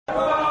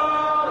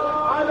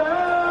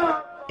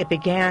It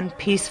began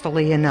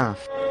peacefully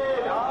enough.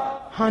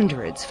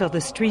 Hundreds fill the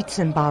streets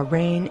in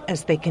Bahrain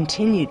as they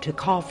continue to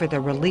call for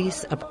the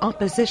release of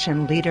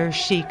opposition leader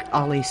Sheikh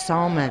Ali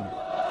Salman.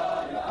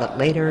 But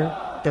later,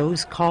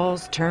 those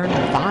calls turned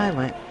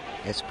violent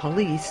as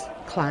police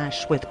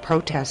clashed with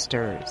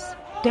protesters.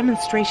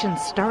 Demonstrations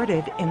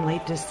started in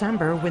late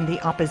December when the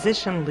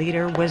opposition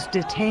leader was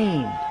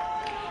detained.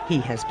 He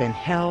has been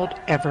held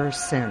ever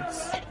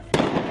since.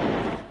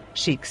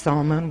 Sheikh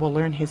Salman will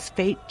learn his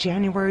fate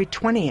January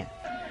 20th,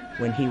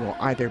 when he will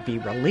either be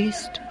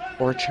released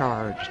or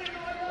charged.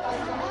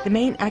 The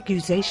main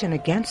accusation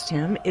against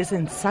him is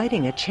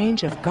inciting a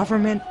change of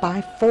government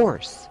by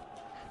force,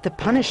 the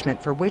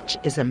punishment for which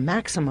is a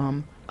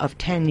maximum of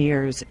 10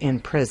 years in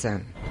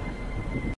prison.